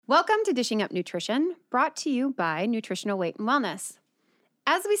Welcome to Dishing Up Nutrition, brought to you by Nutritional Weight and Wellness.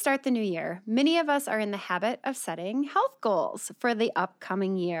 As we start the new year, many of us are in the habit of setting health goals for the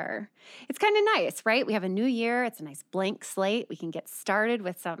upcoming year. It's kind of nice, right? We have a new year. It's a nice blank slate. We can get started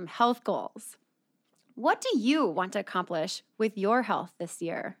with some health goals. What do you want to accomplish with your health this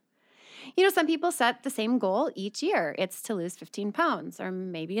year? You know, some people set the same goal each year. It's to lose 15 pounds, or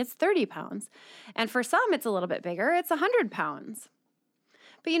maybe it's 30 pounds. And for some, it's a little bit bigger. It's 100 pounds.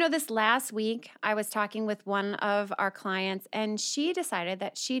 But you know, this last week, I was talking with one of our clients, and she decided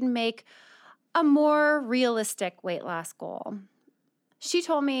that she'd make a more realistic weight loss goal. She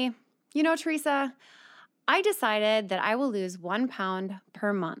told me, you know, Teresa, I decided that I will lose 1 pound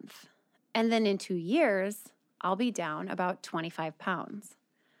per month. And then in 2 years, I'll be down about 25 pounds.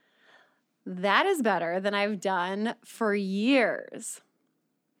 That is better than I've done for years.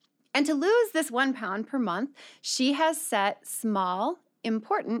 And to lose this 1 pound per month, she has set small,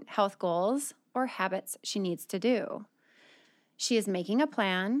 important health goals or habits she needs to do. She is making a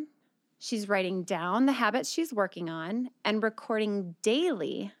plan. She's writing down the habits she's working on and recording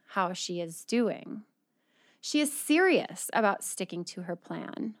daily how she is doing. She is serious about sticking to her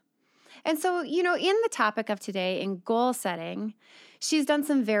plan. And so, you know, in the topic of today, in goal setting, she's done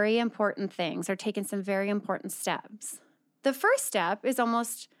some very important things or taken some very important steps. The first step is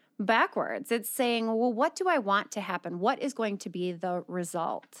almost backwards. It's saying, well, what do I want to happen? What is going to be the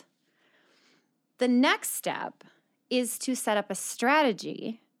result? The next step is to set up a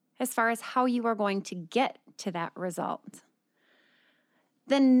strategy as far as how you are going to get to that result.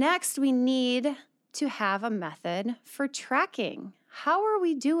 Then next, we need to have a method for tracking. How are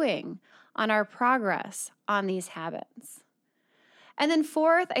we doing on our progress on these habits? And then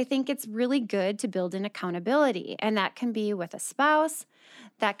fourth, I think it's really good to build in accountability, and that can be with a spouse,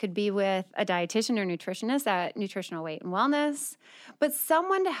 that could be with a dietitian or nutritionist at Nutritional Weight and Wellness, but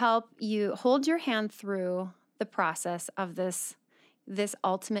someone to help you hold your hand through the process of this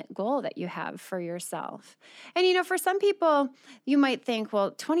ultimate goal that you have for yourself. And you know, for some people, you might think, well,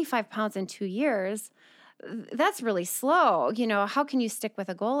 25 pounds in 2 years, that's really slow. You know, how can you stick with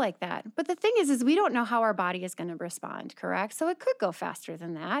a goal like that? But the thing is we don't know how our body is going to respond, correct? So it could go faster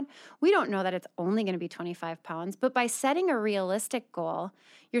than that. We don't know that it's only going to be 25 pounds, but by setting a realistic goal,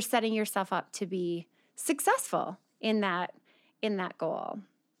 you're setting yourself up to be successful in that goal.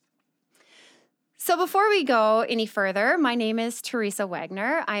 So before we go any further, my name is Teresa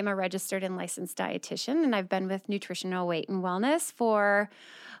Wagner. I'm a registered and licensed dietitian, and I've been with Nutritional Weight and Wellness for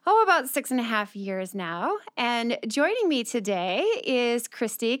about 6.5 years now. And joining me today is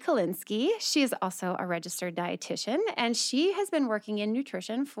Christy Kalinsky. She is also a registered dietitian, and she has been working in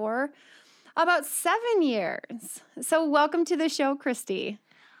nutrition for about 7 years. So welcome to the show, Christy.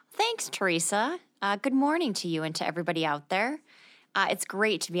 Thanks, Teresa. Good morning to you and to everybody out there. It's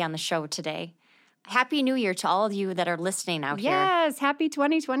great to be on the show today. Happy New Year to all of you that are listening out here. Yes, happy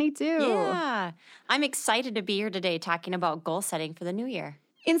 2022. Yeah, I'm excited to be here today talking about goal setting for the new year.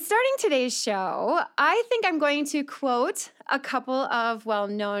 In starting today's show, I think I'm going to quote a couple of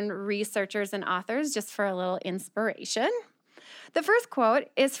well-known researchers and authors just for a little inspiration. The first quote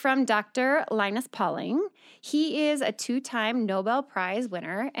is from Dr. Linus Pauling. He is a 2-time Nobel Prize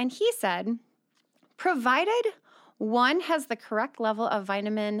winner, and he said, provided one has the correct level of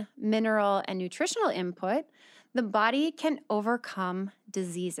vitamin, mineral, and nutritional input, the body can overcome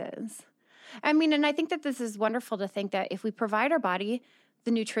diseases. I mean, and I think that this is wonderful to think that if we provide our body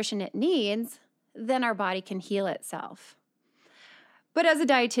the nutrition it needs, then our body can heal itself. But as a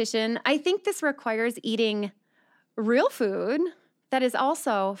dietitian, I think this requires eating real food that is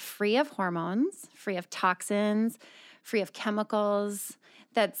also free of hormones, free of toxins, free of chemicals,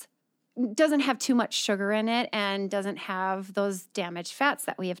 that doesn't have too much sugar in it and doesn't have those damaged fats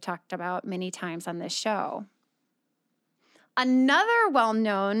that we have talked about many times on this show. Another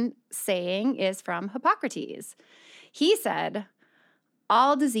well-known saying is from Hippocrates. He said,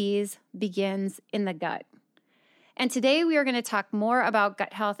 all disease begins in the gut. And today we are going to talk more about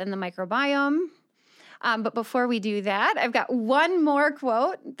gut health and the microbiome. But before we do that, I've got one more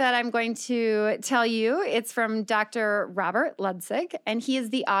quote that I'm going to tell you. It's from Dr. Robert Lustig, and he is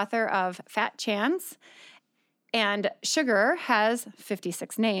the author of Fat Chance and Sugar Has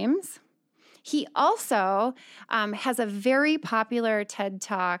 56 Names. He also has a very popular TED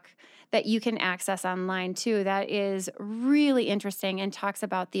Talk that you can access online too that is really interesting and talks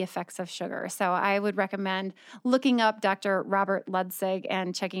about the effects of sugar. So I would recommend looking up Dr. Robert Lustig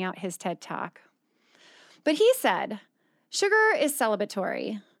and checking out his TED Talk. But he said, sugar is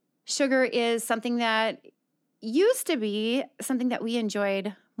celebratory. Sugar is something that used to be something that we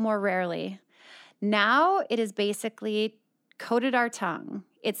enjoyed more rarely. Now it is basically coated our tongue.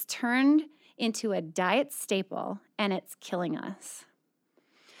 It's turned into a diet staple, and it's killing us.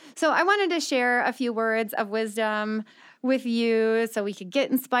 So I wanted to share a few words of wisdom with you so we could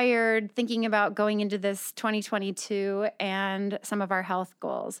get inspired thinking about going into this 2022 and some of our health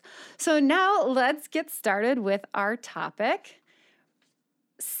goals. So now let's get started with our topic,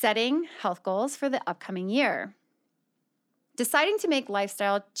 setting health goals for the upcoming year. Deciding to make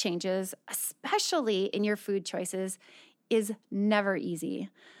lifestyle changes, especially in your food choices, is never easy.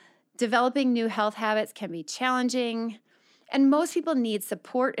 Developing new health habits can be challenging, and most people need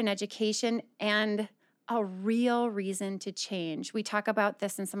support and education and a real reason to change. We talk about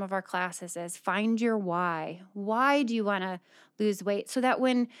this in some of our classes as find your why. Why do you want to lose weight? So that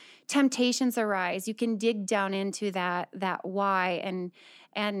when temptations arise, you can dig down into that why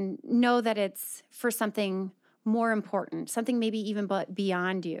and know that it's for something more important, something maybe even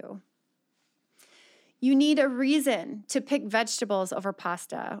beyond you. You need a reason to pick vegetables over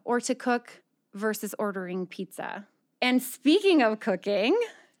pasta or to cook versus ordering pizza. And speaking of cooking,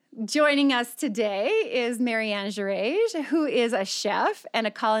 joining us today is Marianne Gerage, who is a chef and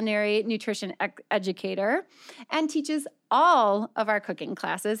a culinary nutrition educator and teaches all of our cooking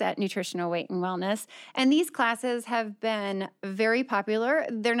classes at Nutritional Weight and Wellness. And these classes have been very popular.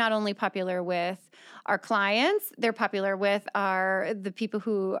 They're not only popular with our clients, they're popular with the people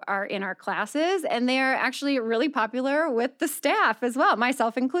who are in our classes, and they are actually really popular with the staff as well,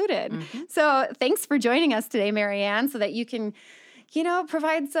 myself included. Mm-hmm. So thanks for joining us today, Marianne, so that you can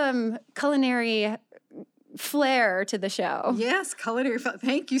provide some culinary flair to the show. Yes, culinary.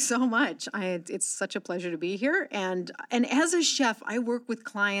 Thank you so much. It's such a pleasure to be here. And as a chef, I work with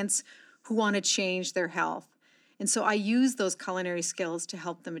clients who want to change their health. And so I use those culinary skills to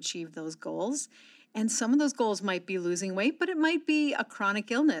help them achieve those goals. And some of those goals might be losing weight, but it might be a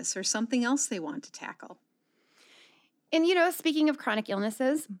chronic illness or something else they want to tackle. And, speaking of chronic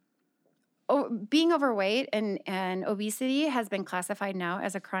illnesses, being overweight and obesity has been classified now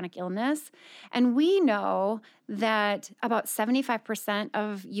as a chronic illness. And we know that about 75%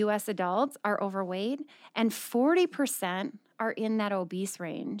 of U.S. adults are overweight and 40% are in that obese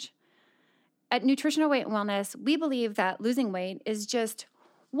range. At Nutritional Weight and Wellness, we believe that losing weight is just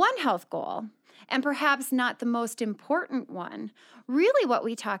one health goal and perhaps not the most important one. Really what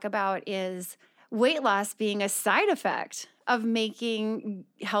we talk about is weight loss being a side effect of making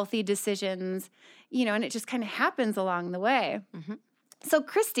healthy decisions, and it just kind of happens along the way. Mm-hmm. So,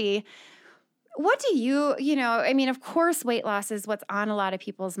 Christy, what do you, of course, weight loss is what's on a lot of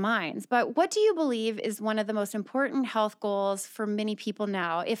people's minds, but what do you believe is one of the most important health goals for many people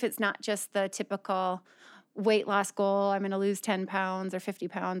now, if it's not just the typical weight loss goal, I'm going to lose 10 pounds or 50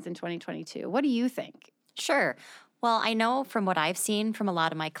 pounds in 2022? What do you think? Sure. Well, I know from what I've seen from a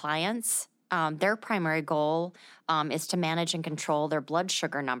lot of my clients, their primary goal is to manage and control their blood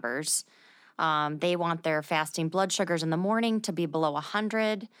sugar numbers. They want their fasting blood sugars in the morning to be below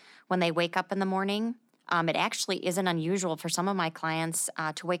 100 when they wake up in the morning. It actually isn't unusual for some of my clients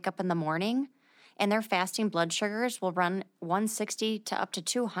to wake up in the morning and their fasting blood sugars will run 160 to up to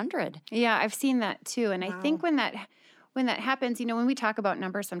 200. Yeah, I've seen that too. And wow. I think when that happens, when we talk about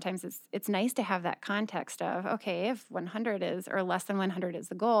numbers, sometimes it's nice to have that context of, okay, if 100 is or less than 100 is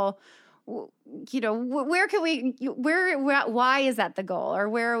the goal, where can we, why is that the goal or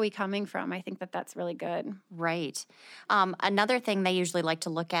where are we coming from? I think that's really good. Right. Another thing they usually like to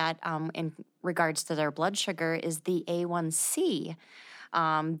look at in regards to their blood sugar is the A1C.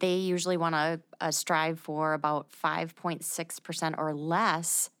 They usually want to strive for about 5.6% or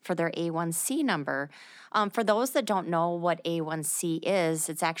less for their A1C number. For those that don't know what A1C is,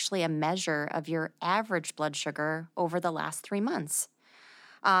 it's actually a measure of your average blood sugar over the last 3 months.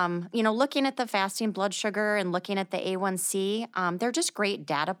 Looking at the fasting blood sugar and looking at the A1C, they're just great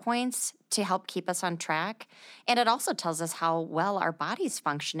data points to help keep us on track. And it also tells us how well our body's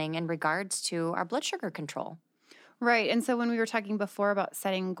functioning in regards to our blood sugar control. Right. And so when we were talking before about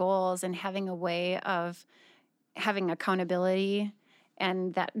setting goals and having a way of having accountability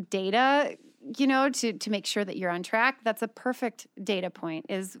and that data, to make sure that you're on track, that's a perfect data point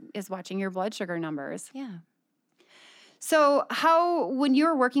is watching your blood sugar numbers. Yeah. So when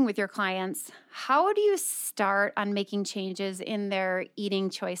you're working with your clients, how do you start on making changes in their eating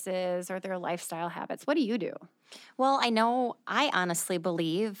choices or their lifestyle habits? What do you do? Well, I honestly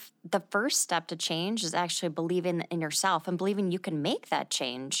believe the first step to change is actually believing in yourself and believing you can make that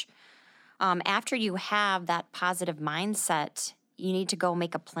change. After you have that positive mindset, you need to go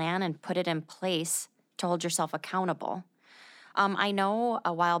make a plan and put it in place to hold yourself accountable. I know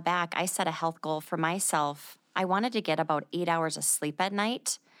a while back I set a health goal for myself. I wanted to get about 8 hours of sleep at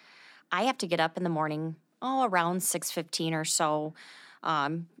night. I have to get up in the morning, around 6:15 or so.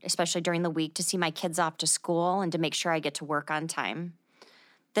 especially during the week, to see my kids off to school and to make sure I get to work on time.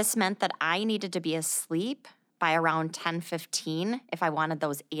 This meant that I needed to be asleep by around 10:15 if I wanted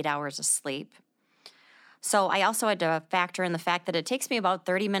those 8 hours of sleep. So I also had to factor in the fact that it takes me about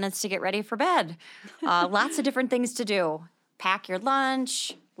 30 minutes to get ready for bed. Lots of different things to do. Pack your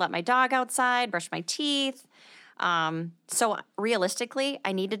lunch, let my dog outside, brush my teeth. So realistically,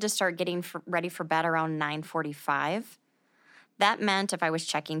 I needed to start getting ready for bed around 9:45. That meant if I was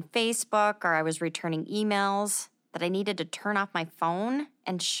checking Facebook or I was returning emails, that I needed to turn off my phone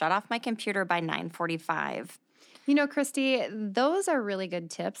and shut off my computer by 9:45. You know, Christy, those are really good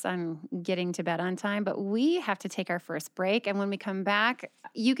tips on getting to bed on time, but we have to take our first break. And when we come back,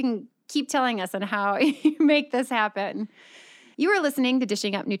 you can keep telling us on how you make this happen. You are listening to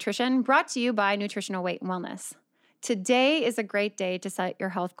Dishing Up Nutrition, brought to you by Nutritional Weight and Wellness. Today is a great day to set your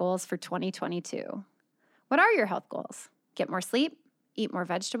health goals for 2022. What are your health goals? Get more sleep, eat more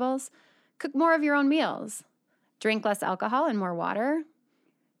vegetables, cook more of your own meals, drink less alcohol and more water,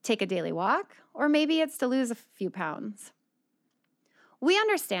 take a daily walk, or maybe it's to lose a few pounds. We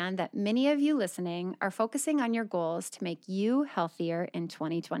understand that many of you listening are focusing on your goals to make you healthier in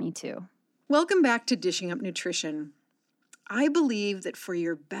 2022. Welcome back to Dishing Up Nutrition. I believe that for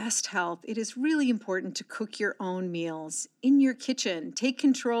your best health, it is really important to cook your own meals in your kitchen. Take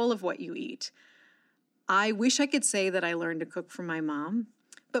control of what you eat. I wish I could say that I learned to cook from my mom,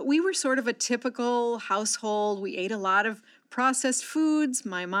 but we were sort of a typical household. We ate a lot of processed foods.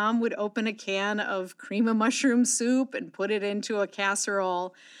 My mom would open a can of cream of mushroom soup and put it into a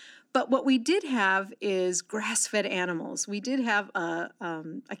casserole. But what we did have is grass-fed animals. We did have a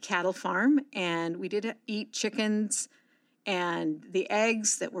cattle farm, and we did eat chickens and the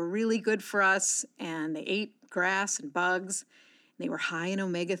eggs that were really good for us, and they ate grass and bugs. They were high in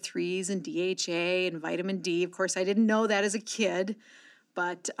omega-3s and DHA and vitamin D. Of course, I didn't know that as a kid,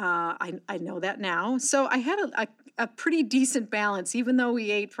 but I know that now. So I had a pretty decent balance. Even though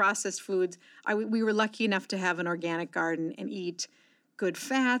we ate processed foods, we were lucky enough to have an organic garden and eat good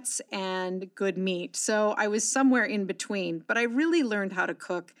fats and good meat. So I was somewhere in between, but I really learned how to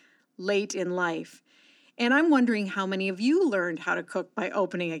cook late in life. And I'm wondering how many of you learned how to cook by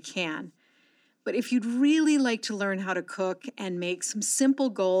opening a can. But if you'd really like to learn how to cook and make some simple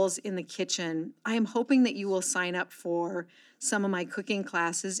goals in the kitchen, I am hoping that you will sign up for some of my cooking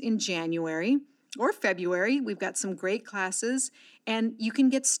classes in January or February. We've got some great classes, and you can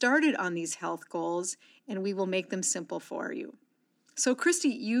get started on these health goals, and we will make them simple for you. So, Christy,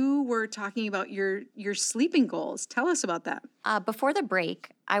 you were talking about your sleeping goals. Tell us about that. Before the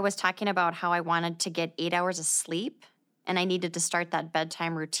break, I was talking about how I wanted to get 8 hours of sleep, and I needed to start that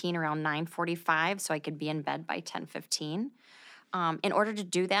bedtime routine around 9:45 so I could be in bed by 10:15. In order to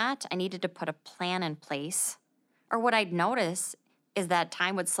do that, I needed to put a plan in place. Or what I'd notice is that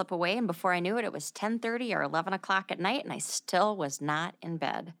time would slip away, and before I knew it, it was 10:30 or 11 o'clock at night, and I still was not in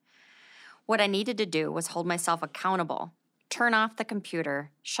bed. What I needed to do was hold myself accountable, turn off the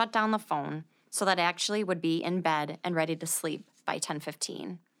computer, shut down the phone, so that I actually would be in bed and ready to sleep by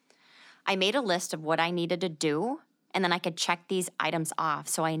 10:15. I made a list of what I needed to do, and then I could check these items off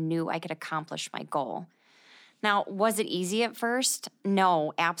so I knew I could accomplish my goal. Now, was it easy at first?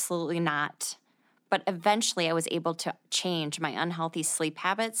 No, absolutely not. But eventually I was able to change my unhealthy sleep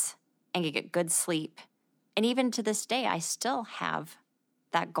habits and get good sleep. And even to this day, I still have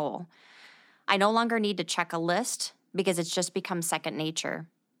that goal. I no longer need to check a list because it's just become second nature.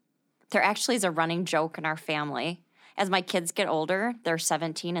 There actually is a running joke in our family. As my kids get older, they're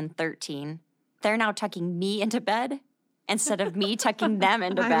 17 and 13, they're now tucking me into bed instead of me tucking them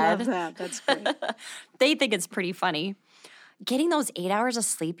into bed. I love that. That's great. They think it's pretty funny. Getting those 8 hours of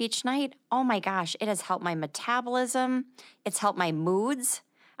sleep each night, oh my gosh, it has helped my metabolism. It's helped my moods.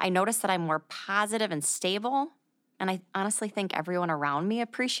 I notice that I'm more positive and stable. And I honestly think everyone around me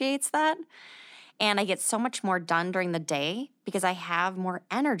appreciates that. And I get so much more done during the day because I have more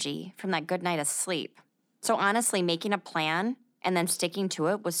energy from that good night of sleep. So honestly, making a plan and then sticking to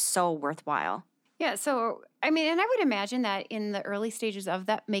it was so worthwhile. Yeah, so I mean, and I would imagine that in the early stages of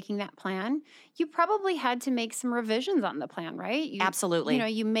that, making that plan, you probably had to make some revisions on the plan, right? Absolutely.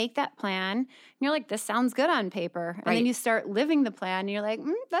 You make that plan, and you're like, this sounds good on paper. And Right. then you start living the plan, and you're like,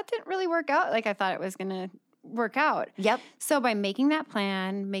 that didn't really work out like I thought it was going to work out. Yep. So by making that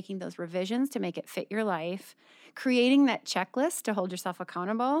plan, making those revisions to make it fit your life, creating that checklist to hold yourself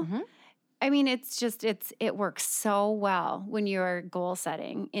accountable, Mhm. I mean, it works so well when you're goal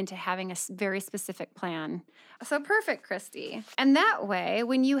setting into having a very specific plan. So perfect, Christy. And that way,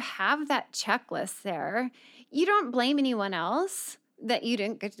 when you have that checklist there, you don't blame anyone else that you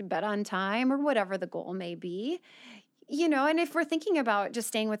didn't get to bed on time or whatever the goal may be. And if we're thinking about just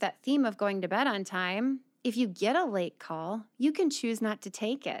staying with that theme of going to bed on time, if you get a late call, you can choose not to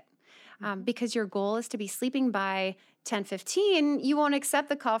take it. Because your goal is to be sleeping by 10:15, you won't accept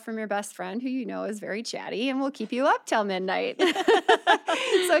the call from your best friend who you know is very chatty and will keep you up till midnight.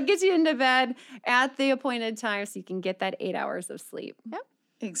 So it gets you into bed at the appointed time so you can get that 8 hours of sleep. Yep.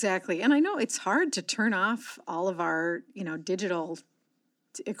 Exactly. And I know it's hard to turn off all of our, digital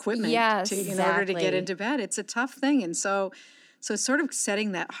equipment Yes, in order to get exactly. into bed. It's a tough thing. And so sort of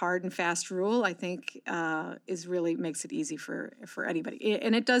setting that hard and fast rule, I think, is really makes it easy for anybody.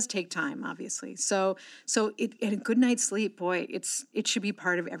 And it does take time, obviously. And a good night's sleep, boy, it should be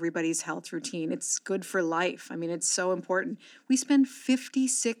part of everybody's health routine. It's good for life. I mean, it's so important. We spend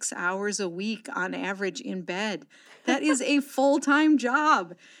 56 hours a week on average in bed. That is a full-time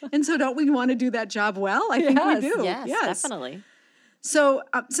job. And so don't we want to do that job well? I think we do. Yes, definitely. So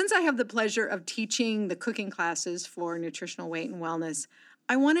since I have the pleasure of teaching the cooking classes for Nutritional Weight and Wellness,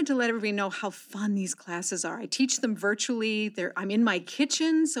 I wanted to let everybody know how fun these classes are. I teach them virtually. I'm in my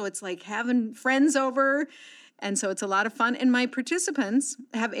kitchen, so it's like having friends over. And so it's a lot of fun. And my participants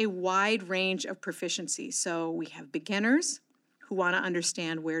have a wide range of proficiency. So we have beginners who want to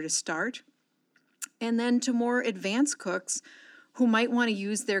understand where to start, and then to more advanced cooks who might want to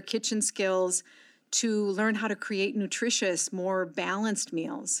use their kitchen skills to learn how to create nutritious, more balanced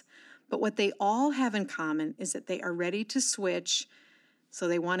meals. But what they all have in common is that they are ready to switch. So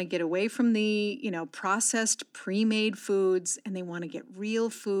they want to get away from the, processed, pre-made foods, and they want to get real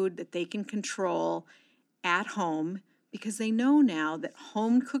food that they can control at home, because they know now that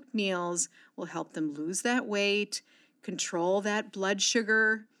home-cooked meals will help them lose that weight, control that blood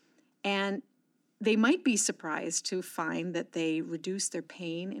sugar, and they might be surprised to find that they reduce their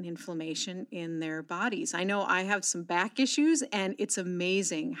pain and inflammation in their bodies. I know I have some back issues, and it's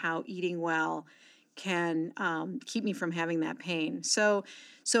amazing how eating well can keep me from having that pain. So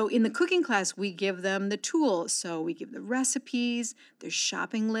in the cooking class, we give them the tools. So we give the recipes, there's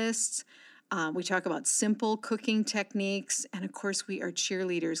shopping lists. We talk about simple cooking techniques. And of course, we are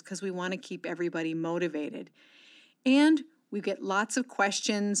cheerleaders because we want to keep everybody motivated. And we get lots of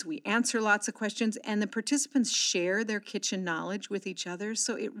questions, we answer lots of questions, and the participants share their kitchen knowledge with each other.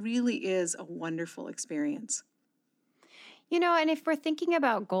 So it really is a wonderful experience. And if we're thinking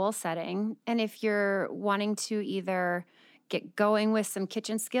about goal setting, and if you're wanting to either get going with some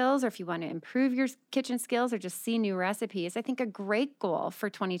kitchen skills, or if you want to improve your kitchen skills or just see new recipes, I think a great goal for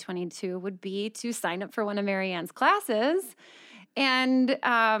 2022 would be to sign up for one of Mary Ann's classes and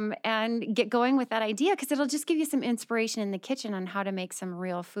get going with that idea, because it'll just give you some inspiration in the kitchen on how to make some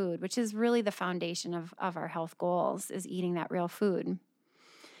real food, which is really the foundation of our health goals, is eating that real food.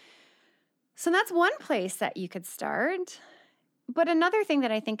 So that's one place that you could start. But another thing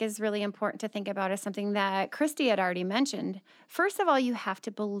that I think is really important to think about is something that Christy had already mentioned. First of all, you have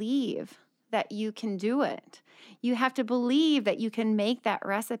to believe that you can do it. You have to believe that you can make that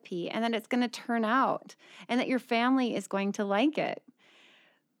recipe and that it's going to turn out and that your family is going to like it.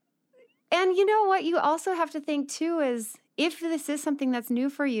 And you know what you also have to think too is, if this is something that's new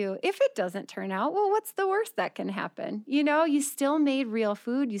for you, if it doesn't turn out, well, what's the worst that can happen? You still made real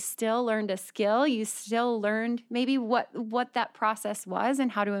food. You still learned a skill. You still learned maybe what that process was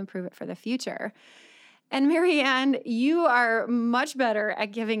and how to improve it for the future. And Mary Ann, you are much better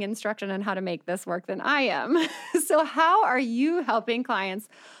at giving instruction on how to make this work than I am. So how are you helping clients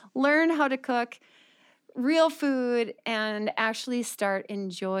learn how to cook real food and actually start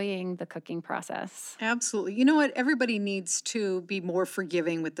enjoying the cooking process? Absolutely. You know what? Everybody needs to be more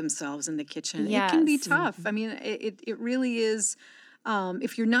forgiving with themselves in the kitchen. It can be Yes. tough. I mean, it really is.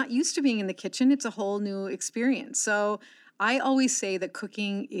 If you're not used to being in the kitchen, it's a whole new experience. So I always say that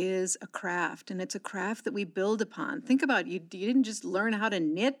cooking is a craft, and it's a craft that we build upon. Think about it. You didn't just learn how to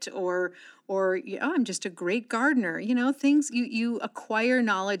knit or I'm just a great gardener. Things you acquire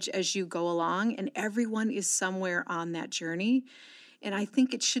knowledge as you go along, and everyone is somewhere on that journey. And I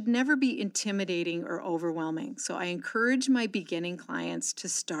think it should never be intimidating or overwhelming. So I encourage my beginning clients to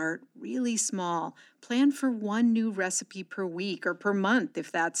start really small. Plan for one new recipe per week or per month,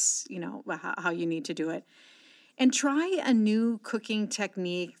 if that's, how you need to do it. And try a new cooking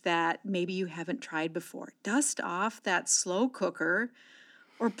technique that maybe you haven't tried before. Dust off that slow cooker,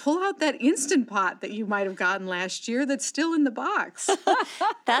 or pull out that Instant Pot that you might have gotten last year that's still in the box.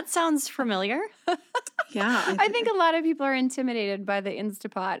 That sounds familiar. Yeah. I think a lot of people are intimidated by the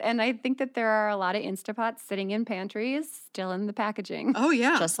Instapot, and I think that there are a lot of Instapots sitting in pantries, still in the packaging. Oh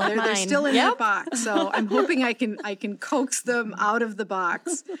yeah, Just like they're mine. still in Yep. that box. So I'm hoping I can coax them out of the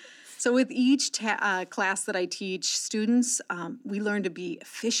box. So with each class that I teach students, we learn to be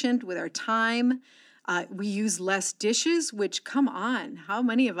efficient with our time. We use less dishes, which, come on, how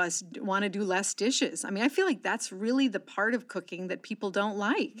many of us want to do less dishes? I mean, I feel like that's really the part of cooking that people don't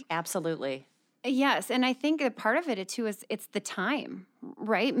like. Absolutely. Yes, and I think a part of it too is it's the time,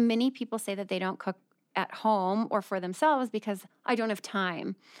 right? Many people say that they don't cook at home or for themselves because I don't have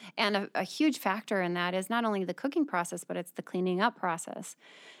time. And a huge factor in that is not only the cooking process, but it's the cleaning up process.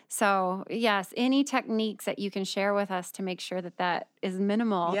 So, yes, any techniques that you can share with us to make sure that that is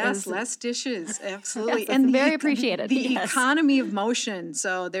minimal. Yes, less dishes, absolutely. Yes, that's very appreciated. The Yes. economy of motion.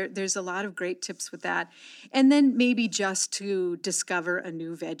 So there's a lot of great tips with that. And then maybe just to discover a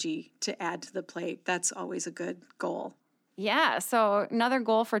new veggie to add to the plate. That's always a good goal. Yeah. So another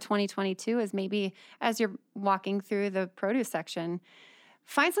goal for 2022 is maybe as you're walking through the produce section,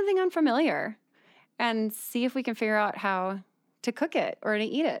 find something unfamiliar and see if we can figure out how to cook it or to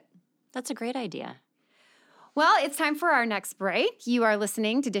eat it. That's a great idea. Well, it's time for our next break. You are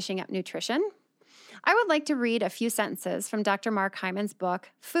listening to Dishing Up Nutrition. I would like to read a few sentences from Dr. Mark Hyman's book,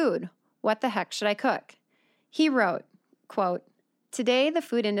 Food, What the Heck Should I Cook? He wrote, quote, "Today the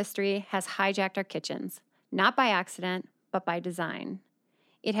food industry has hijacked our kitchens, not by accident, but by design.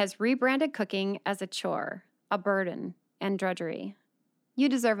 It has rebranded cooking as a chore, a burden, and drudgery. You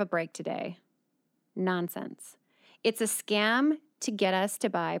deserve a break today. Nonsense. It's a scam to get us to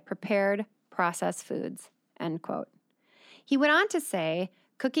buy prepared, processed foods," end quote. He went on to say,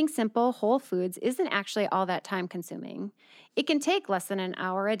 cooking simple, whole foods isn't actually all that time consuming. It can take less than an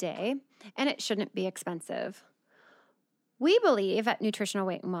hour a day, and it shouldn't be expensive. We believe at Nutritional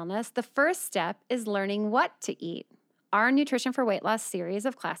Weight and Wellness, the first step is learning what to eat. Our Nutrition for Weight Loss series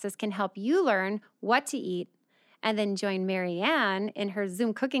of classes can help you learn what to eat and then join Marianne in her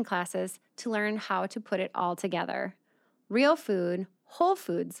Zoom cooking classes to learn how to put it all together. Real food, whole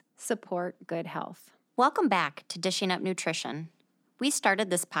foods support good health. Welcome back to Dishing Up Nutrition. We started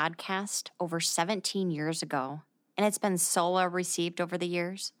this podcast over 17 years ago, and it's been so well received over the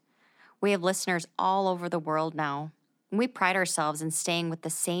years. We have listeners all over the world now, and we pride ourselves in staying with the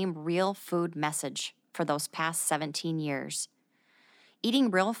same real food message for those past 17 years.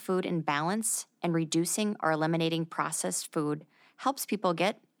 Eating real food in balance and reducing or eliminating processed food helps people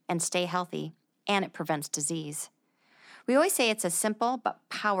get and stay healthy, and it prevents disease. We always say it's a simple but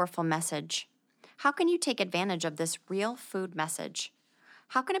powerful message. How can you take advantage of this real food message?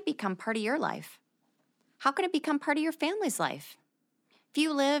 How can it become part of your life? How can it become part of your family's life? If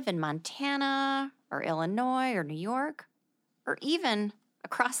you live in Montana or Illinois or New York, or even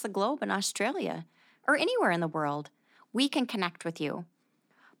across the globe in Australia, or anywhere in the world, we can connect with you.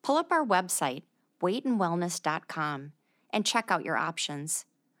 Pull up our website, weightandwellness.com, and check out your options.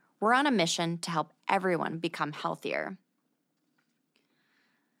 We're on a mission to help everyone become healthier.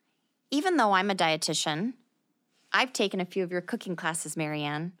 Even though I'm a dietitian, I've taken a few of your cooking classes,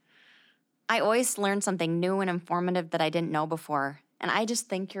 Marianne. I always learn something new and informative that I didn't know before, and I just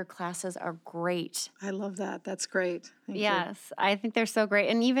think your classes are great. I love that. That's great. Thank you. Yes, I think they're so great.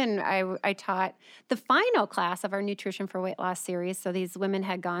 And even I taught the final class of our Nutrition for Weight Loss series. So these women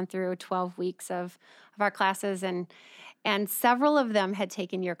had gone through 12 weeks of our classes, and several of them had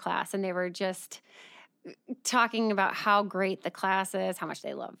taken your class, and they were just talking about how great the class is, how much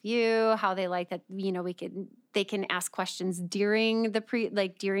they love you, how they like that, they can ask questions during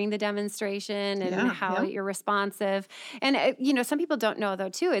the demonstration, and how you're responsive. And, some people don't know, though,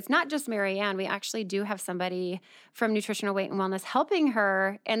 too, it's not just Marianne. We actually do have somebody from Nutritional Weight and Wellness helping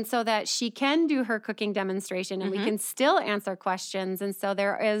her, and so that she can do her cooking demonstration and we can still answer questions. And so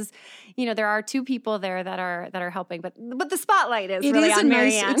there is, there are two people there that are helping, but the spotlight is really on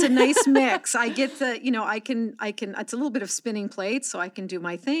Marianne. It's a nice mix. I get the, I can, it's a little bit of spinning plates, so I can do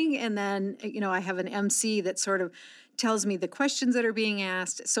my thing. And then, I have an MC that sort of tells me the questions that are being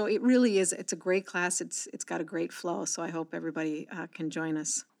asked. So it really is, it's a great class. It's got a great flow. So I hope everybody can join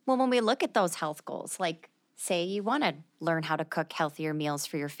us. Well, when we look at those health goals, like say you want to learn how to cook healthier meals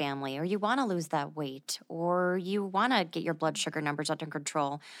for your family, or you want to lose that weight, or you want to get your blood sugar numbers under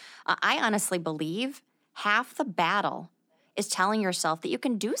control, I honestly believe half the battle is telling yourself that you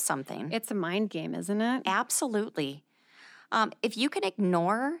can do something. It's a mind game, isn't it? Absolutely. If you can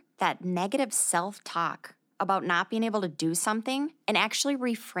ignore that negative self-talk about not being able to do something and actually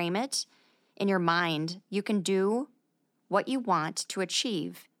reframe it in your mind, you can do what you want to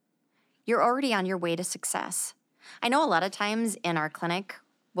achieve. You're already on your way to success. I know a lot of times in our clinic,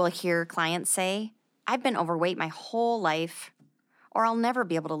 we'll hear clients say, "I've been overweight my whole life," or "I'll never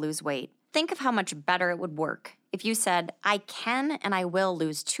be able to lose weight." Think of how much better it would work if you said, "I can and I will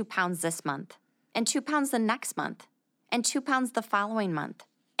lose 2 pounds this month, and 2 pounds the next month, and 2 pounds the following month."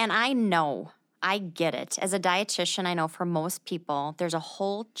 And I know I get it. As a dietitian, I know for most people, there's a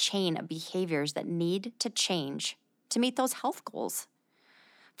whole chain of behaviors that need to change to meet those health goals.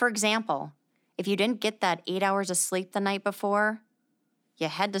 For example, if you didn't get that 8 hours of sleep the night before, you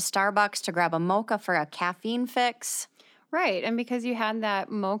head to Starbucks to grab a mocha for a caffeine fix. Right. And because you had that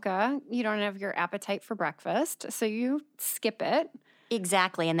mocha, you don't have your appetite for breakfast. So you skip it.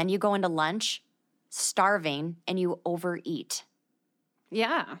 Exactly. And then you go into lunch starving and you overeat.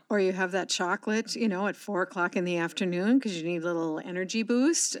 Yeah. Or you have that chocolate, at 4 o'clock in the afternoon because you need a little energy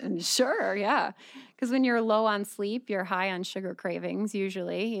boost. And Sure. Yeah. Because when you're low on sleep, you're high on sugar cravings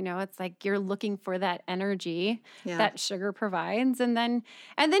usually. It's like you're looking for that energy yeah, that sugar provides. And then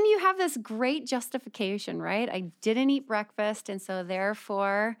you have this great justification, right? I didn't eat breakfast. And so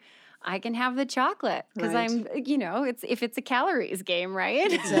therefore I can have the chocolate because Right. it's a calories game,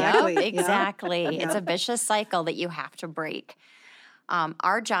 right? Exactly. Yep, yeah. exactly. It's Yeah. a vicious cycle that you have to break.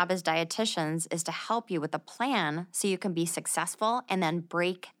 Our job as dietitians is to help you with a plan so you can be successful and then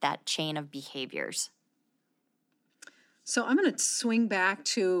break that chain of behaviors. So I'm going to swing back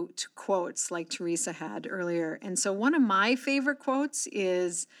to quotes like Teresa had earlier. And so one of my favorite quotes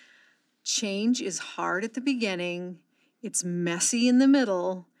is, change is hard at the beginning, it's messy in the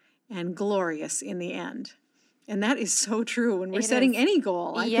middle, and glorious in the end. And that is so true when we're It setting is. any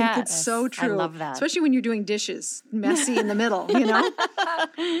goal. I think it's so Yes, I true. love that. Especially when you're doing dishes, messy in the middle,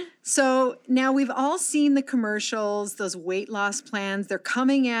 So now we've all seen the commercials, those weight loss plans. They're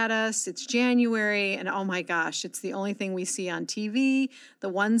coming at us. It's January, and oh my gosh, it's the only thing we see on TV. The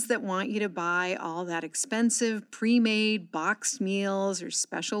ones that want you to buy all that expensive pre-made boxed meals or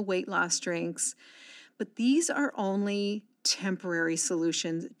special weight loss drinks. But these are only temporary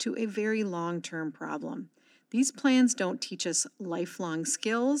solutions to a very long-term problem. These plans don't teach us lifelong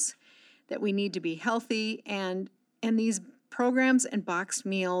skills that we need to be healthy, and these programs and boxed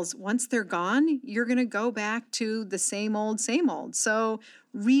meals, once they're gone, you're going to go back to the same old, same old. So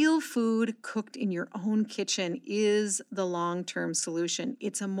real food cooked in your own kitchen is the long-term solution.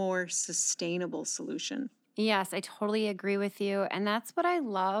 It's a more sustainable solution. Yes, I totally agree with you. And that's what I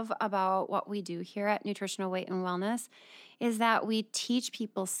love about what we do here at Nutritional Weight and Wellness is that we teach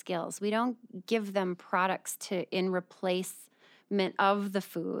people skills. We don't give them products in replacement of the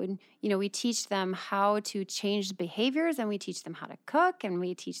food. We teach them how to change behaviors, and we teach them how to cook, and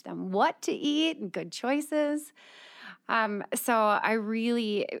we teach them what to eat and good choices. So I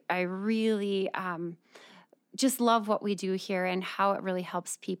really just love what we do here and how it really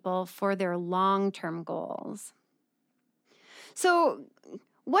helps people for their long-term goals. So,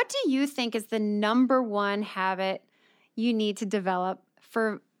 what do you think is the number one habit you need to develop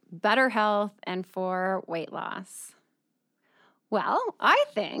for better health and for weight loss? Well, I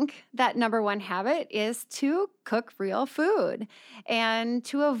think that number one habit is to cook real food and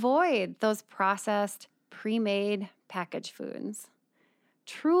to avoid those processed, pre-made packaged foods.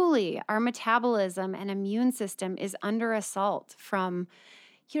 Truly, our metabolism and immune system is under assault from,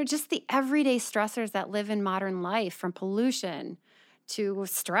 just the everyday stressors that live in modern life, from pollution to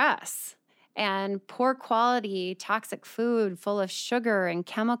stress and poor quality toxic food full of sugar and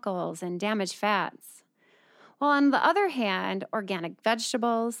chemicals and damaged fats. Well, on the other hand, organic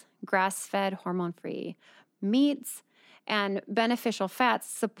vegetables, grass-fed, hormone-free meats, and beneficial fats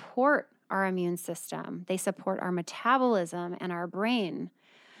support our immune system. They support our metabolism and our brain.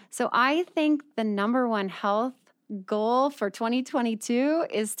 So I think the number one health goal for 2022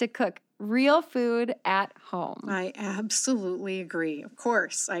 is to cook real food at home. I absolutely agree. Of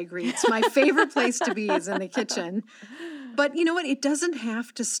course, I agree. It's my favorite place to be is in the kitchen. But you know what? It doesn't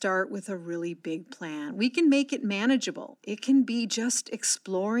have to start with a really big plan. We can make it manageable. It can be just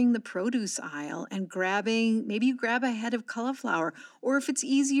exploring the produce aisle and maybe you grab a head of cauliflower, or if it's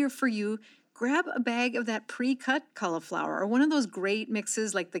easier for you, grab a bag of that pre-cut cauliflower or one of those great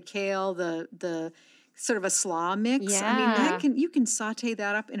mixes like the kale, the sort of a slaw mix. I mean, you can saute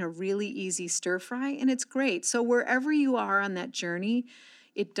that up in a really easy stir fry, and it's great. So wherever you are on that journey,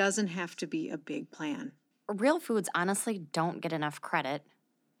 it doesn't have to be a big plan. Real foods honestly don't get enough credit.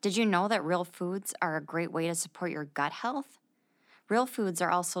 Did you know that real foods are a great way to support your gut health? Real foods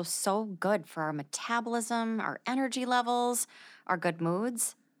are also so good for our metabolism, our energy levels, our good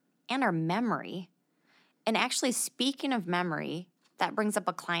moods, and our memory. And actually, speaking of memory, that brings up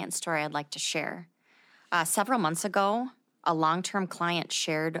a client story I'd like to share. Several months ago, a long-term client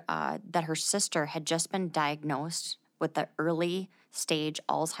shared that her sister had just been diagnosed with the early stage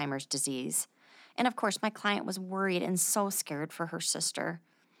Alzheimer's disease. And of course, my client was worried and so scared for her sister.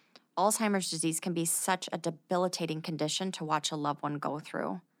 Alzheimer's disease can be such a debilitating condition to watch a loved one go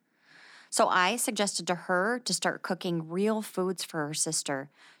through. So I suggested to her to start cooking real foods for her sister,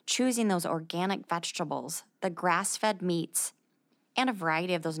 choosing those organic vegetables, the grass-fed meats, and a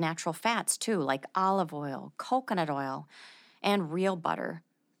variety of those natural fats too, like olive oil, coconut oil, and real butter,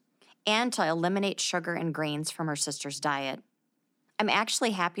 and to eliminate sugar and grains from her sister's diet. I'm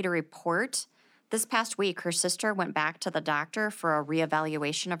actually happy to report this past week her sister went back to the doctor for a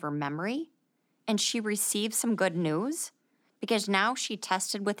reevaluation of her memory, and she received some good news because now she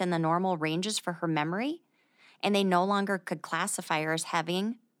tested within the normal ranges for her memory, and they no longer could classify her as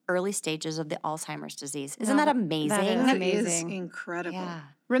having early stages of the Alzheimer's disease. Isn't that amazing? That is That amazing. is incredible. Yeah.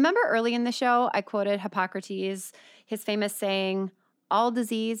 Remember early in the show, I quoted Hippocrates, his famous saying, all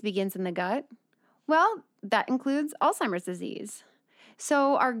disease begins in the gut? Well, that includes Alzheimer's disease.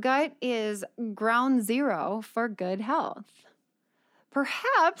 So our gut is ground zero for good health.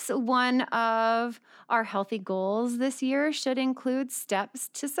 Perhaps one of our healthy goals this year should include steps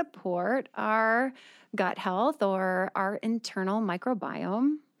to support our gut health or our internal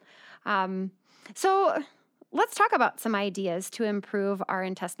microbiome. So let's talk about some ideas to improve our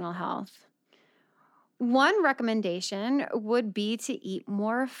intestinal health. One recommendation would be to eat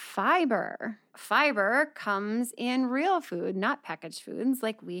more fiber. Fiber comes in real food, not packaged foods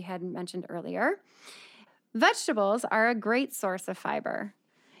like we had mentioned earlier. Vegetables are a great source of fiber.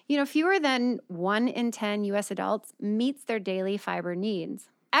 Fewer than 1 in 10 U.S. adults meets their daily fiber needs.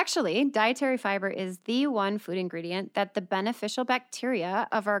 Actually, dietary fiber is the one food ingredient that the beneficial bacteria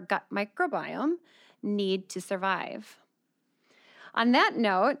of our gut microbiome need to survive. On that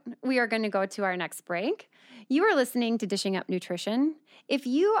note, we are going to go to our next break. You are listening to Dishing Up Nutrition. If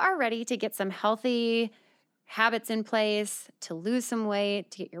you are ready to get some healthy habits in place, to lose some weight,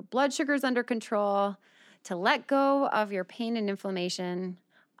 to get your blood sugars under control, to let go of your pain and inflammation,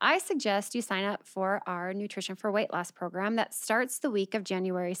 I suggest you sign up for our Nutrition for Weight Loss program that starts the week of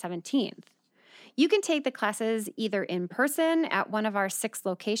January 17th. You can take the classes either in person at one of our 6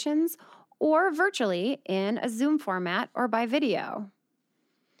 locations or virtually in a Zoom format or by video.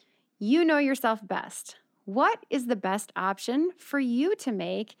 You know yourself best. What is the best option for you to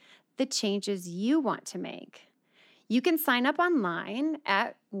make the changes you want to make? You can sign up online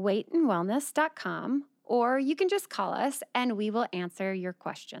at weightandwellness.com, or you can just call us and we will answer your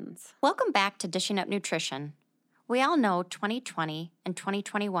questions. Welcome back to Dishing Up Nutrition. We all know 2020 and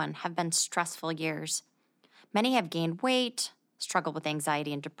 2021 have been stressful years. Many have gained weight, struggled with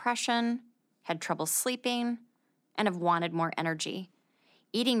anxiety and depression, had trouble sleeping, and have wanted more energy.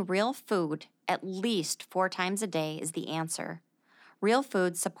 Eating real food at least 4 times a day is the answer. Real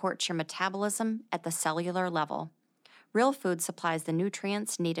food supports your metabolism at the cellular level. Real food supplies the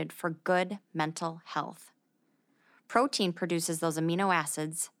nutrients needed for good mental health. Protein produces those amino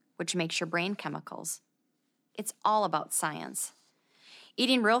acids, which makes your brain chemicals. It's all about science.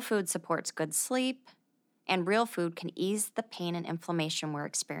 Eating real food supports good sleep, and real food can ease the pain and inflammation we're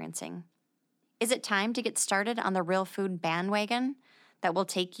experiencing. Is it time to get started on the real food bandwagon that will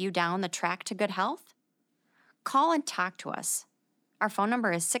take you down the track to good health? Call and talk to us. Our phone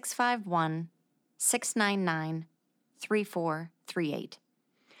number is 651-699-3438.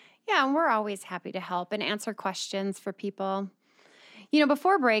 Yeah, and we're always happy to help and answer questions for people.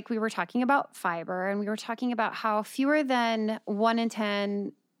 Before break, we were talking about fiber, and we were talking about how fewer than 1 in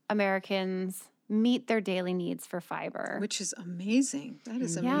 10 Americans meet their daily needs for fiber. Which is amazing. That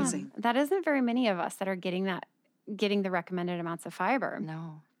is amazing. That isn't very many of us that are getting the recommended amounts of fiber.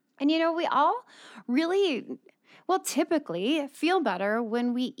 No. And we all really, typically feel better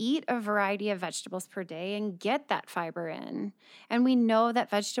when we eat a variety of vegetables per day and get that fiber in. And we know that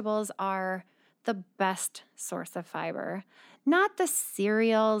vegetables are the best source of fiber, not the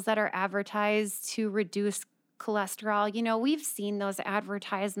cereals that are advertised to reduce cholesterol. We've seen those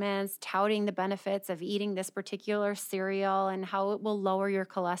advertisements touting the benefits of eating this particular cereal and how it will lower your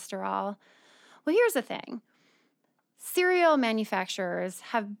cholesterol. Well, here's the thing. Cereal manufacturers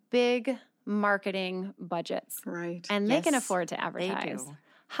have big marketing budgets. Right. And they can afford to They advertise. do.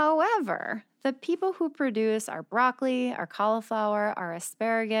 However, the people who produce our broccoli, our cauliflower, our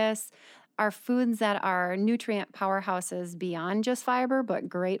asparagus, our foods that are nutrient powerhouses beyond just fiber, but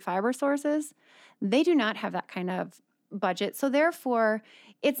great fiber sources, they do not have that kind of budget. So therefore,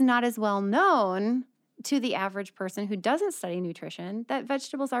 it's not as well known to the average person who doesn't study nutrition that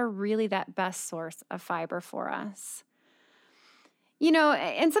vegetables are really that best source of fiber for us.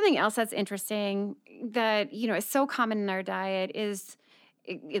 And something else that's interesting that, is so common in our diet is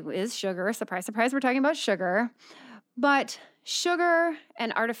it is sugar. Surprise, surprise, we're talking about sugar. But sugar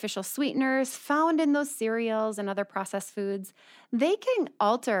and artificial sweeteners found in those cereals and other processed foods, they can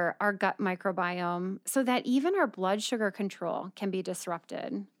alter our gut microbiome so that even our blood sugar control can be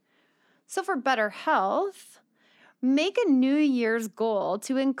disrupted. So for better health, make a New Year's goal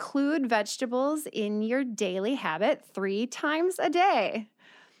to include vegetables in your daily habit 3 times a day.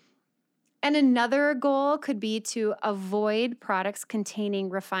 And another goal could be to avoid products containing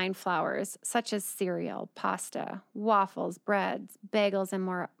refined flours, such as cereal, pasta, waffles, breads, bagels, and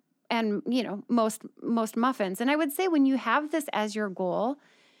more, and most muffins. And I would say when you have this as your goal,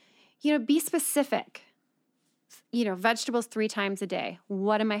 be specific. Vegetables 3 times a day.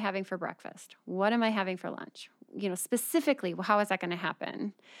 What am I having for breakfast? What am I having for lunch? Specifically, how is that going to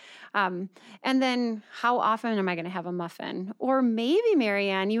happen? And then how often am I going to have a muffin? Or maybe,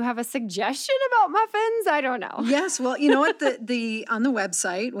 Marianne, you have a suggestion about muffins? I don't know. Yes. Well, you know what? The on the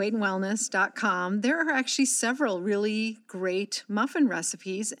website, weightandwellness.com, there are actually several really great muffin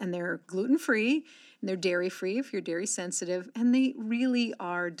recipes, and they're gluten-free and they're dairy-free if you're dairy sensitive, and they really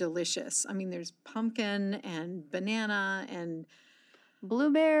are delicious. I mean, there's pumpkin and banana and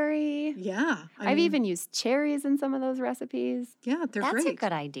blueberry. Yeah. I've even used cherries in some of those recipes. Yeah, they're That's great. a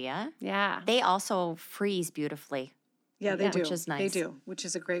good idea. Yeah. They also freeze beautifully. Yeah, they do. Which is nice. They do, which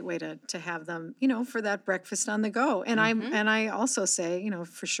is a great way to have them, for that breakfast on the go. And I also say,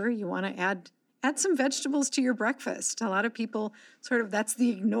 for sure you want to add some vegetables to your breakfast. A lot of people that's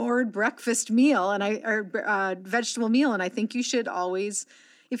the ignored breakfast meal or vegetable meal, and I think you should always,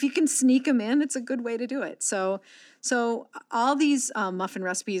 if you can sneak them in, it's a good way to do it. So all these muffin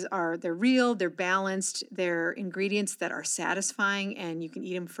recipes they're real, they're balanced, they're ingredients that are satisfying, and you can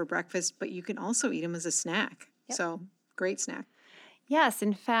eat them for breakfast, but you can also eat them as a snack. Yep. So great snack. Yes.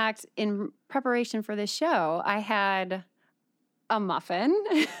 In fact, in preparation for this show, I had a muffin.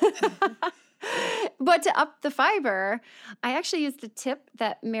 But to up the fiber, I actually used a tip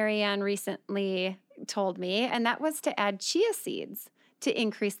that Marianne recently told me, and that was to add chia seeds to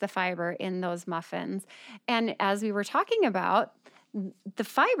increase the fiber in those muffins. And as we were talking about, the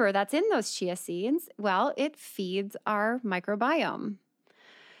fiber that's in those chia seeds, well, it feeds our microbiome.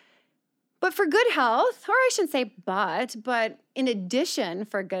 But for good health, or I shouldn't say but in addition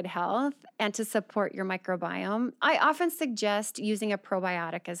for good health and to support your microbiome, I often suggest using a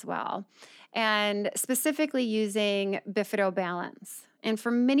probiotic as well, and specifically using Bifido Balance. And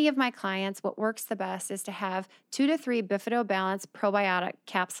for many of my clients, what works the best is to have 2 to 3 Bifido Balance probiotic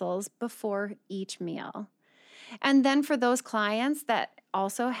capsules before each meal. And then for those clients that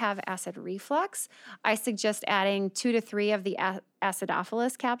also have acid reflux, I suggest adding 2 to 3 of the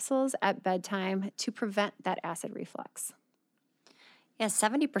acidophilus capsules at bedtime to prevent that acid reflux. Yeah,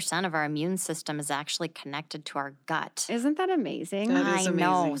 70% of our immune system is actually connected to our gut. Isn't that amazing? That is amazing.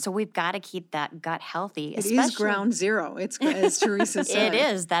 I know. So we've got to keep that gut healthy. It is ground zero. It's, as Teresa said. It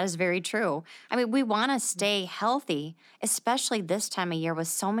is. That is very true. I mean, we want to stay healthy, especially this time of year with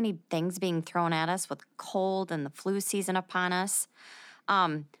so many things being thrown at us with cold and the flu season upon us.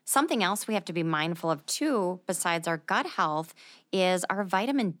 Something else we have to be mindful of too, besides our gut health, is our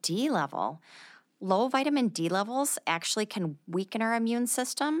vitamin D level. Low vitamin D levels actually can weaken our immune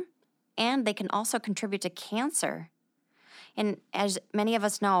system, and they can also contribute to cancer. And as many of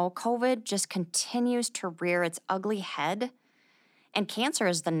us know, COVID just continues to rear its ugly head, and cancer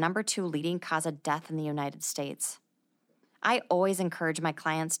is the number 2 leading cause of death in the United States. I always encourage my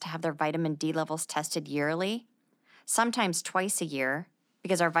clients to have their vitamin D levels tested yearly, sometimes twice a year,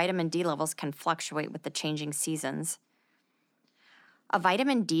 because our vitamin D levels can fluctuate with the changing seasons. A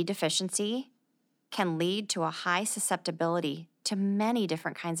vitamin D deficiency can lead to a high susceptibility to many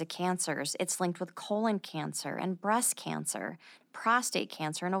different kinds of cancers. It's linked with colon cancer and breast cancer, prostate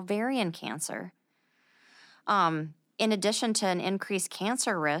cancer, and ovarian cancer. In addition to an increased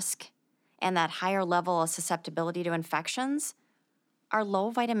cancer risk and that higher level of susceptibility to infections, our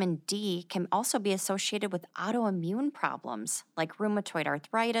low vitamin D can also be associated with autoimmune problems like rheumatoid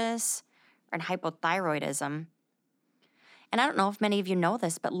arthritis and hypothyroidism. And I don't know if many of you know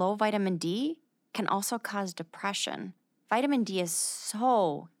this, but low vitamin D can also cause depression. Vitamin D is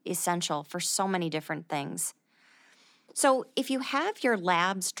so essential for so many different things. So if you have your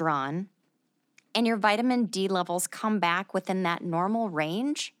labs drawn and your vitamin D levels come back within that normal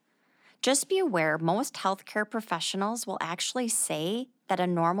range, just be aware most healthcare professionals will actually say that a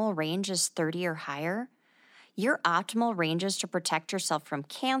normal range is 30 or higher. Your optimal ranges to protect yourself from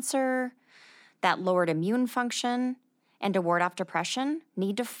cancer, that lowered immune function, and to ward off depression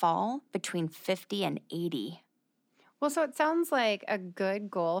need to fall between 50 and 80. Well, so it sounds like a good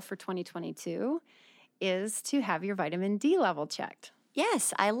goal for 2022 is to have your vitamin D level checked.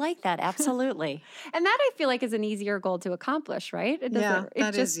 Yes, I like that. Absolutely. And that I feel like is an easier goal to accomplish, right?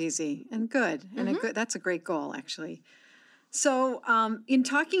 That is easy and good. And that's a great goal, actually. So in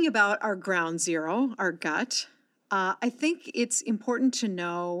talking about our ground zero, our gut, I think it's important to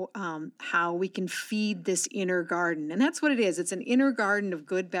know how we can feed this inner garden. And that's what it is. It's an inner garden of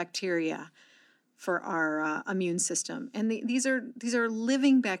good bacteria for our immune system. And these are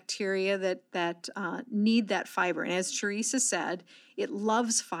living bacteria that need that fiber. And as Teresa said, it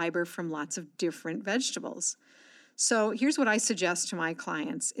loves fiber from lots of different vegetables. So here's what I suggest to my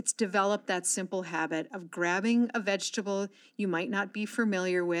clients. It's develop that simple habit of grabbing a vegetable you might not be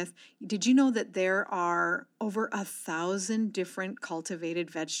familiar with. Did you know that there are over 1,000 different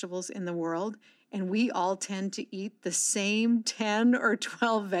cultivated vegetables in the world, and we all tend to eat the same 10 or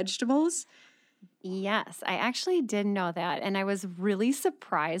 12 vegetables? Yes, I actually did know that. And I was really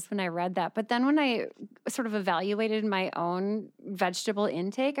surprised when I read that. But then when I sort of evaluated my own vegetable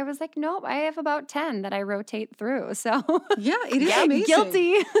intake, I was like, nope, I have about 10 that I rotate through. So Yeah, it is Yeah, amazing.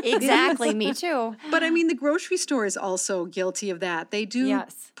 guilty. Exactly, me too. But I mean, the grocery store is also guilty of that. They do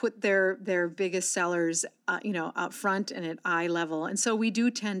Yes. put their biggest sellers, up front and at eye level, and so we do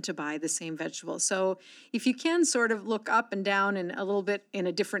tend to buy the same vegetables. So if you can sort of look up and down and a little bit in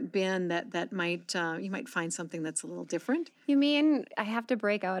a different bin, that might you might find something that's a little different. You mean I have to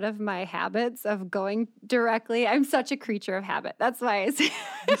break out of my habits of going directly? I'm such a creature of habit. That's why I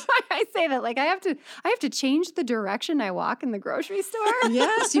say that. Like I have to change the direction I walk in the grocery store.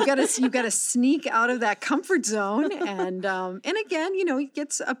 Yes, you got to sneak out of that comfort zone, and again, it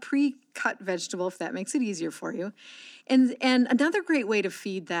gets a pre-cut vegetable if that makes it easier for you. And another great way to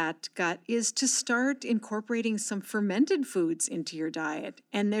feed that gut is to start incorporating some fermented foods into your diet.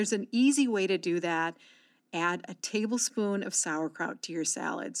 And there's an easy way to do that. Add a tablespoon of sauerkraut to your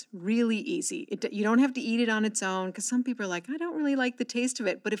salads. Really easy. You don't have to eat it on its own, because some people are like, I don't really like the taste of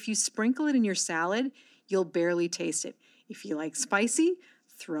it. But if you sprinkle it in your salad, you'll barely taste it. If you like spicy,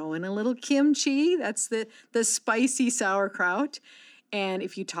 throw in a little kimchi. That's the spicy sauerkraut. And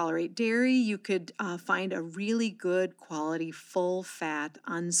if you tolerate dairy, you could find a really good quality, full-fat,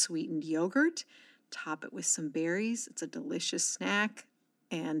 unsweetened yogurt. Top it with some berries. It's a delicious snack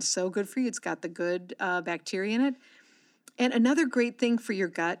and so good for you. It's got the good bacteria in it. And another great thing for your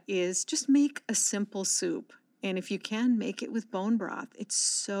gut is just make a simple soup. And if you can, make it with bone broth. It's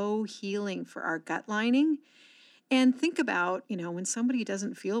so healing for our gut lining. And think about, when somebody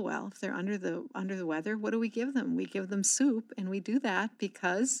doesn't feel well, if they're under the weather, what do we give them? We give them soup, and we do that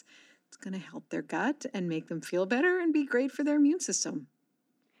because it's going to help their gut and make them feel better and be great for their immune system.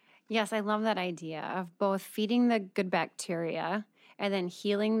 Yes, I love that idea of both feeding the good bacteria and then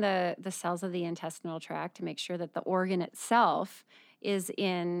healing the cells of the intestinal tract to make sure that the organ itself is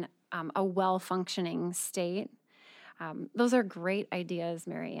in a well-functioning state. Those are great ideas,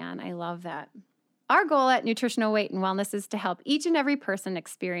 Marianne. I love that. Our goal at Nutritional Weight and Wellness is to help each and every person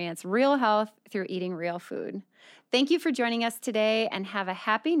experience real health through eating real food. Thank you for joining us today, and have a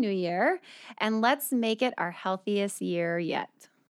happy new year. And let's make it our healthiest year yet.